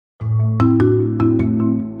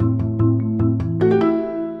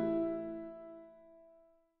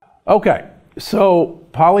Okay, so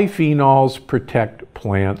polyphenols protect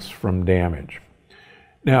plants from damage.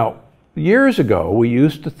 Now, years ago, we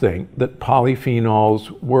used to think that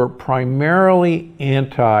polyphenols were primarily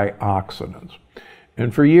antioxidants.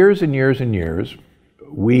 And for years and years and years,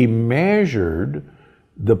 we measured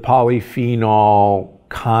the polyphenol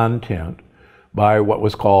content by what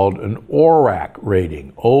was called an ORAC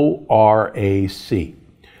rating, O-R-A-C.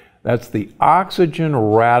 That's the oxygen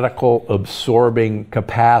radical absorbing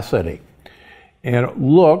capacity. And it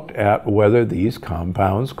looked at whether these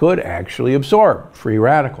compounds could actually absorb free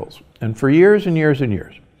radicals. And for years and years and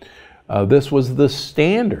years, this was the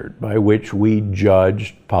standard by which we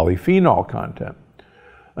judged polyphenol content.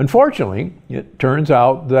 Unfortunately, it turns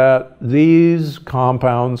out that these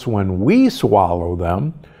compounds, when we swallow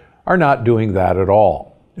them, are not doing that at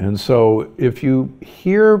all. And so if you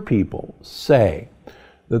hear people say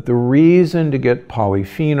that the reason to get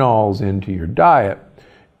polyphenols into your diet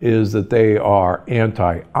is that they are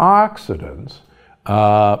antioxidants,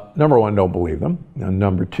 number one, don't believe them. And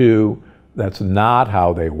number two, that's not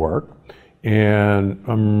how they work. And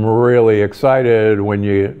I'm really excited when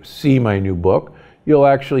you see my new book. You'll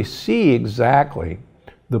actually see exactly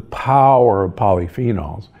the power of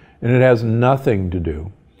polyphenols. And it has nothing to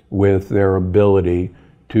do with their ability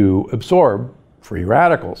to absorb free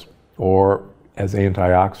radicals or as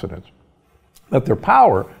antioxidants. But their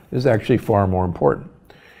power is actually far more important.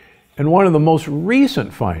 And one of the most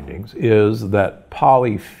recent findings is that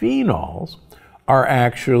polyphenols are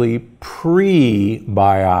actually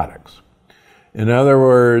prebiotics. In other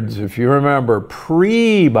words, if you remember,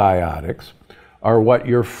 prebiotics are what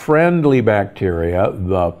your friendly bacteria,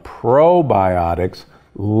 the probiotics,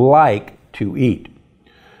 like to eat.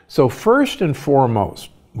 So first and foremost,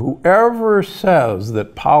 whoever says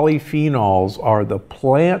that polyphenols are the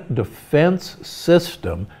plant defense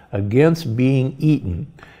system against being eaten,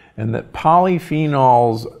 and that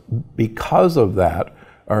polyphenols, because of that,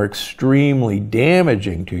 are extremely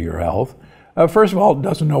damaging to your health, first of all,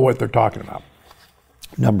 doesn't know what they're talking about.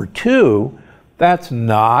 Number two, that's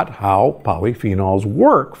not how polyphenols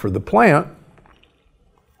work for the plant,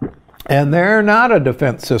 and they're not a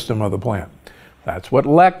defense system of the plant. That's what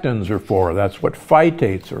lectins are for, that's what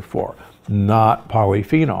phytates are for, not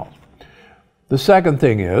polyphenols. The second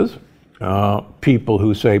thing is, people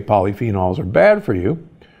who say polyphenols are bad for you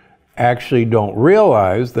actually don't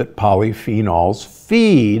realize that polyphenols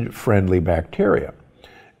feed friendly bacteria.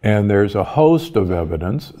 And there's a host of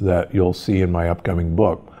evidence that you'll see in my upcoming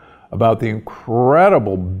book about the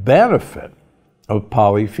incredible benefit of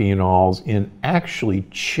polyphenols in actually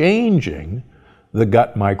changing the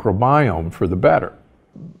gut microbiome for the better.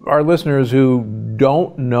 Our listeners who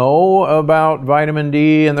don't know about vitamin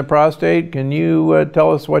D and the prostate, can you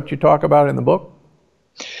tell us what you talk about in the book?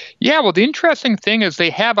 Yeah, well, the interesting thing is they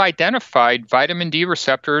have identified vitamin D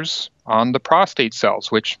receptors on the prostate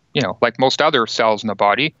cells, which, like most other cells in the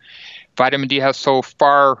body, vitamin D has so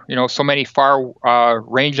many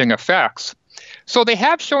far-ranging effects. So they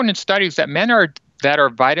have shown in studies that men that are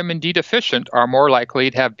vitamin D deficient are more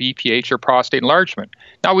likely to have BPH or prostate enlargement.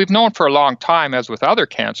 Now, we've known for a long time, as with other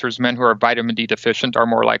cancers, men who are vitamin D deficient are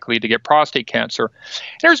more likely to get prostate cancer.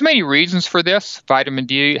 There's many reasons for this. Vitamin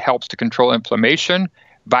D helps to control inflammation.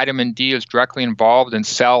 Vitamin D is directly involved in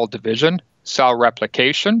cell division, cell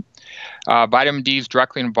replication. Vitamin D is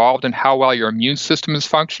directly involved in how well your immune system is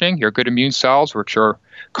functioning, your good immune cells, which are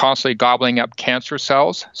constantly gobbling up cancer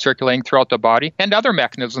cells circulating throughout the body, and other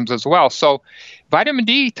mechanisms as well. So vitamin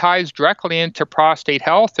D ties directly into prostate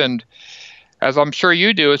health, and as I'm sure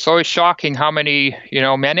you do, it's always shocking how many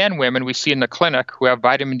men and women we see in the clinic who have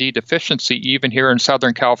vitamin D deficiency, even here in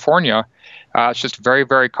Southern California. It's just very,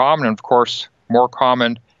 very common, and of course, more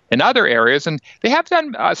common in other areas. And they have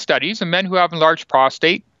done studies in men who have enlarged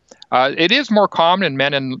prostate. It is more common in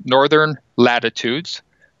men in northern latitudes,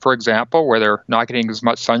 for example, where they're not getting as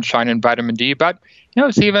much sunshine and vitamin D, but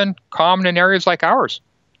it's even common in areas like ours.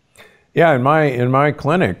 Yeah, in my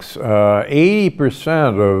clinics,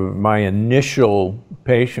 80% of my initial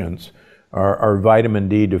patients are vitamin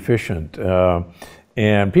D deficient.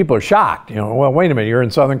 And people are shocked, well, wait a minute, you're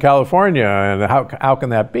in Southern California, and how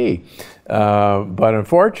can that be? But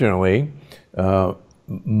unfortunately,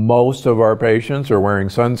 most of our patients are wearing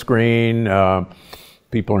sunscreen.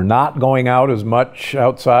 People are not going out as much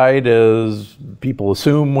outside as people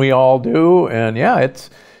assume we all do. And yeah, it's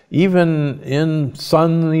even in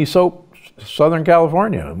sunny Southern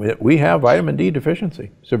California, we have vitamin D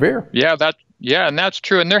deficiency, severe. Yeah, and that's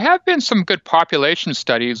true. And there have been some good population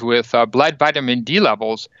studies with blood vitamin D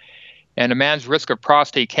levels and a man's risk of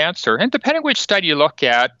prostate cancer. And depending which study you look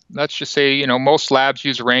at, let's just say, most labs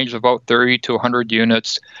use a range of about 30 to 100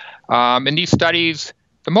 units. In these studies,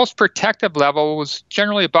 the most protective level was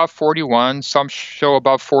generally above 41. Some show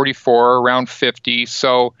above 44, around 50.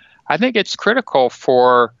 So I think it's critical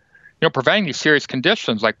for preventing these serious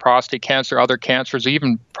conditions like prostate cancer, other cancers,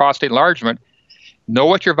 even prostate enlargement. Know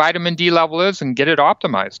what your vitamin D level is and get it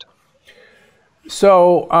optimized.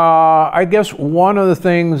 So I guess one of the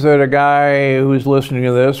things that a guy who's listening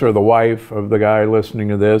to this, or the wife of the guy listening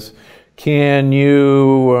to this,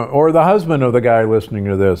 or the husband of the guy listening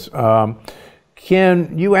to this,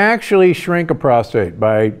 can you actually shrink a prostate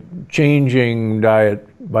by changing diet,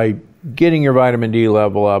 by getting your vitamin D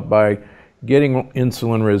level up, by getting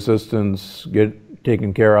insulin resistance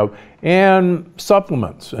taken care of, and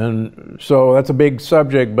supplements? And so that's a big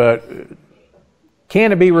subject, but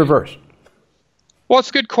can it be reversed? Well, it's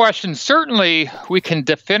a good question. Certainly, we can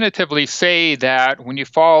definitively say that when you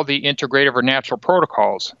follow the integrative or natural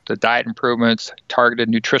protocols, the diet improvements, targeted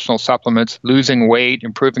nutritional supplements, losing weight,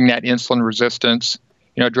 improving that insulin resistance,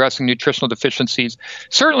 addressing nutritional deficiencies,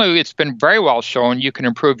 certainly it's been very well shown you can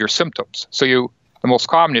improve your symptoms. So the most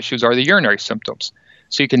common issues are the urinary symptoms.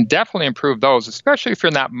 So you can definitely improve those, especially if you're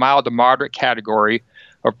in that mild to moderate category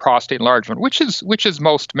of prostate enlargement, which is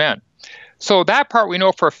most men. So that part we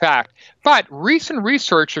know for a fact. But recent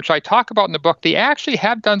research, which I talk about in the book, they actually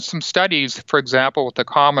have done some studies, for example, with the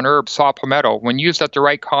common herb saw palmetto, when used at the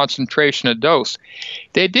right concentration and dose.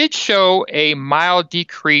 They did show a mild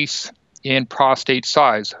decrease in prostate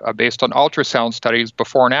size based on ultrasound studies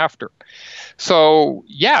before and after. So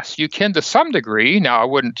yes, you can to some degree. Now, I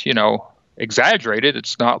wouldn't, exaggerate it.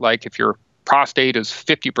 It's not like if your prostate is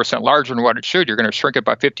 50% larger than what it should, you're going to shrink it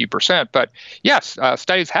by 50%. But yes,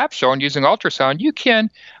 studies have shown using ultrasound, you can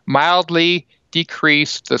mildly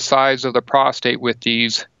decrease the size of the prostate with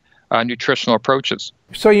these nutritional approaches.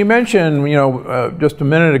 So you mentioned, just a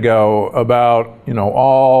minute ago about,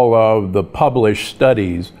 all of the published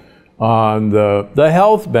studies on the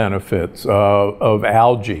health benefits of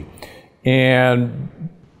algae. And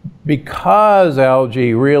because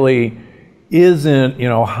algae really isn't,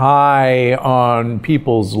 high on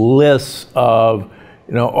people's lists of,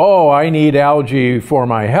 I need algae for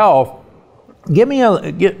my health,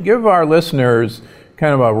 give our listeners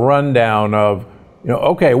kind of a rundown of,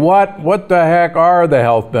 okay, what the heck are the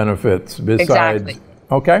health benefits besides? Exactly.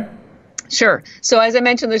 Okay. Sure. So as I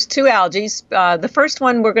mentioned, there's two algae. The first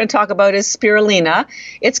one we're going to talk about is spirulina.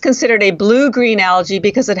 It's considered a blue-green algae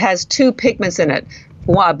because it has two pigments in it.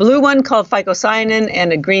 A blue one called phycocyanin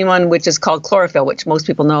and a green one which is called chlorophyll, which most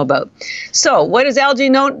people know about. So what is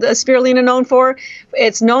spirulina known for?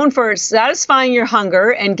 It's known for satisfying your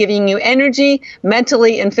hunger and giving you energy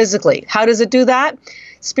mentally and physically. How does it do that?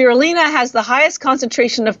 Spirulina has the highest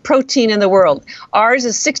concentration of protein in the world. Ours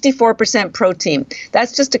is 64% protein.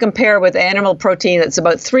 That's just to compare with animal protein. That's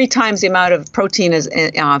about 3 times the amount of protein is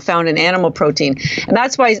found in animal protein. And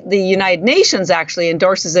that's why the United Nations actually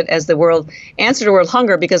endorses it as the world answer to world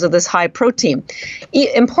hunger, because of this high protein.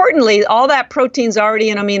 Importantly, all that protein's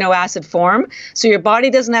already in amino acid form, so your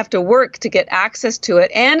body doesn't have to work to get access to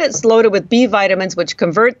it. And it's loaded with B vitamins, which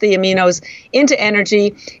convert the aminos into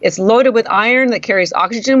energy. It's loaded with iron that carries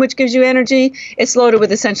oxygen, which gives you energy. It's loaded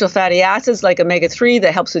with essential fatty acids like omega-3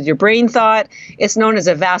 that helps with your brain thought. It's known as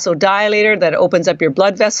a vasodilator that opens up your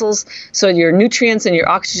blood vessels so your nutrients and your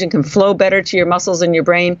oxygen can flow better to your muscles and your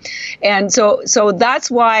brain. And so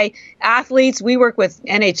that's why athletes, we work with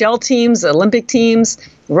NHL teams, Olympic teams,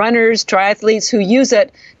 runners, triathletes who use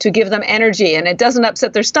it to give them energy. And it doesn't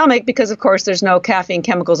upset their stomach because, of course, there's no caffeine,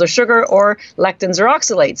 chemicals, or sugar, or lectins or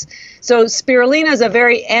oxalates. So spirulina is a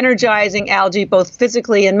very energizing algae, both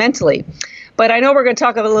physically and mentally. But I know we're going to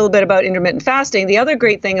talk a little bit about intermittent fasting. The other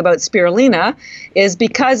great thing about spirulina is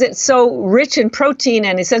because it's so rich in protein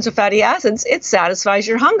and essential fatty acids, it satisfies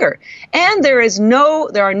your hunger. And there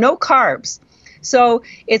are no carbs. So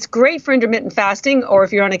it's great for intermittent fasting, or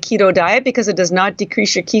if you're on a keto diet, because it does not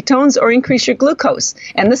decrease your ketones or increase your glucose.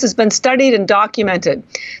 And this has been studied and documented.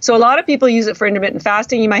 So a lot of people use it for intermittent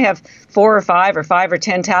fasting. You might have 4 or 5 or 5 or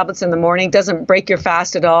 10 tablets in the morning. It doesn't break your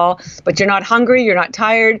fast at all, but you're not hungry, you're not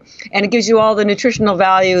tired, and it gives you all the nutritional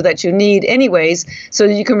value that you need anyways, so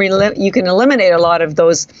that you can eliminate a lot of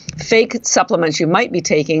those fake supplements you might be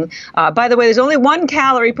taking. By the way, there's only 1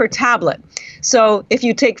 calorie per tablet. So if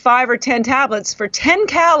you take 5 or 10 tablets for 10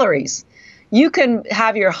 calories, you can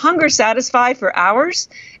have your hunger satisfied for hours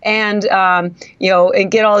and,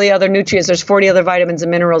 and get all the other nutrients. There's 40 other vitamins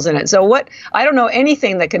and minerals in it. So I don't know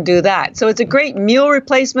anything that can do that. So it's a great meal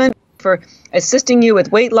replacement. for assisting you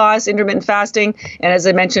with weight loss, intermittent fasting, and as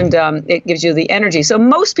I mentioned, it gives you the energy. So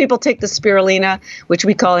most people take the spirulina, which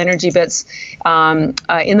we call energy bits,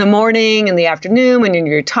 in the morning, in the afternoon, when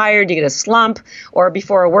you're tired, you get a slump, or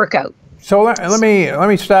before a workout. So let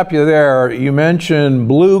me stop you there. You mentioned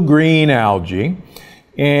blue-green algae.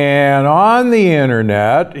 And on the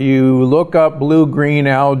internet, you look up blue-green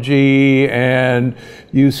algae and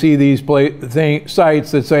you see these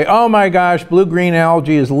sites that say, oh my gosh, blue-green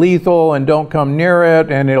algae is lethal and don't come near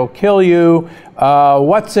it and it'll kill you.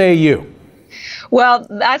 What say you? Well,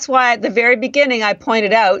 that's why at the very beginning I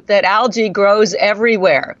pointed out that algae grows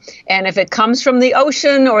everywhere. And if it comes from the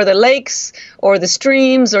ocean or the lakes or the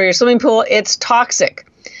streams or your swimming pool, it's toxic.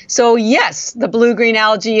 So yes, the blue-green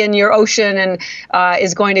algae in your ocean and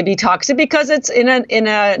is going to be toxic because it's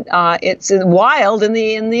it's wild in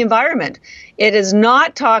the environment. It is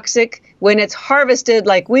not toxic when it's harvested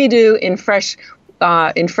like we do in fresh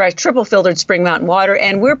triple filtered spring mountain water.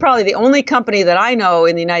 And we're probably the only company that I know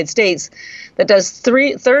in the United States that does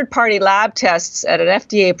third-party lab tests at an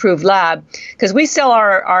FDA-approved lab, because we sell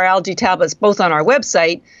our algae tablets both on our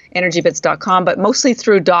website, energybits.com, but mostly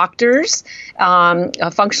through doctors,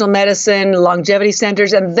 functional medicine, longevity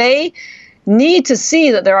centers, and they need to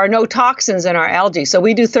see that there are no toxins in our algae. So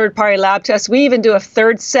we do third-party lab tests. We even do a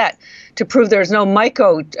third set to prove there's no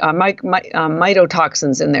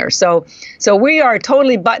mycotoxins in there. So we are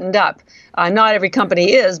totally buttoned up. Not every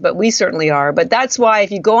company is, but we certainly are. But that's why if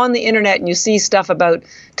you go on the internet and you see stuff about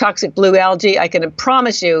toxic blue algae, I can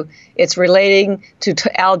promise you it's relating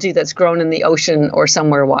to algae that's grown in the ocean or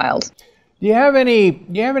somewhere wild. Do you have any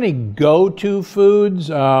go-to foods?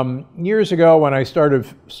 Years ago when I started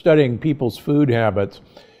studying people's food habits,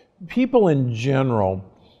 people in general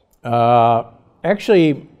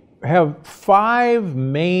actually have 5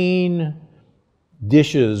 main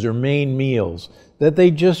dishes or main meals that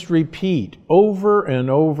they just repeat over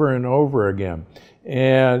and over and over again.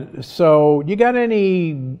 And so you got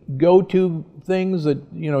any go-to things that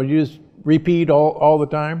you just repeat all the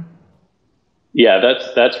time? Yeah,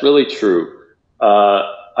 that's really true.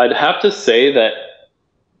 I'd have to say that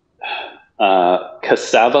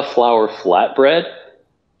cassava flour flatbread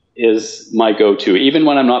is my go-to. Even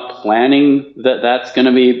when I'm not planning that that's going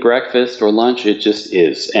to be breakfast or lunch, it just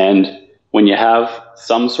is. And when you have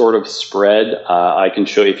some sort of spread, I can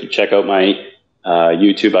show you, if you check out my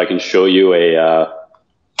YouTube, I can show you a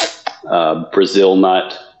Brazil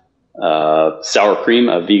nut sour cream,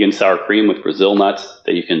 a vegan sour cream with Brazil nuts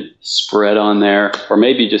that you can spread on there, or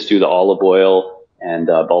maybe just do the olive oil and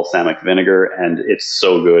balsamic vinegar, and it's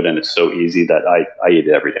so good and it's so easy that I eat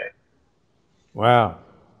it every day. Wow.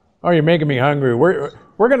 Oh, you're making me hungry. We're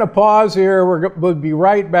going to pause here. We'll be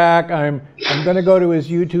right back. I'm going to go to his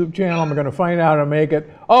YouTube channel. I'm going to find out how to make it.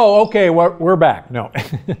 Oh, okay. We're back. No.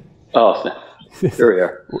 Oh, here we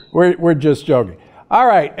are. We're just joking. All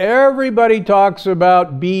right. Everybody talks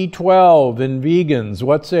about B12 in vegans.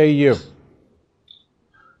 What say you?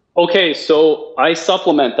 Okay, so I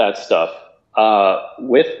supplement that stuff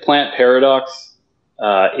with Plant Paradox.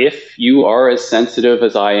 If you are as sensitive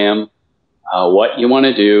as I am, what you want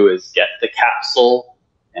to do is get the capsule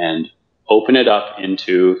and open it up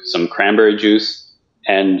into some cranberry juice.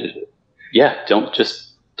 And yeah, don't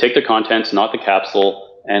just take the contents, not the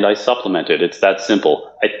capsule, and I supplement it. It's that simple.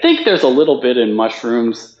 I think there's a little bit in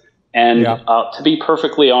mushrooms. And to be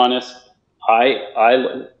perfectly honest, I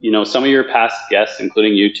some of your past guests,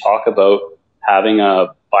 including you, talk about having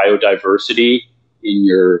a biodiversity in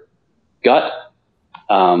your gut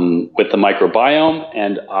with the microbiome.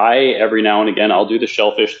 And every now and again, I'll do the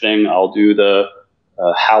shellfish thing. I'll do the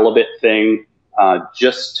halibut thing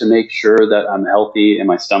just to make sure that I'm healthy in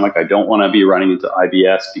my stomach. I don't want to be running into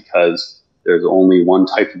IBS because there's only one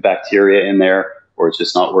type of bacteria in there, or it's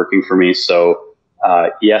just not working for me. So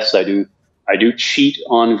yes, I do cheat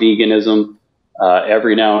on veganism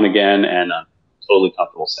every now and again, and I'm totally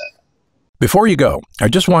comfortable saying it. Before you go, I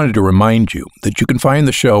just wanted to remind you that you can find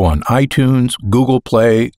the show on iTunes, Google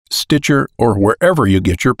Play, Stitcher, or wherever you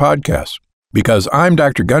get your podcasts. Because I'm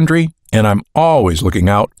Dr. Gundry, and I'm always looking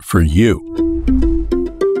out for you.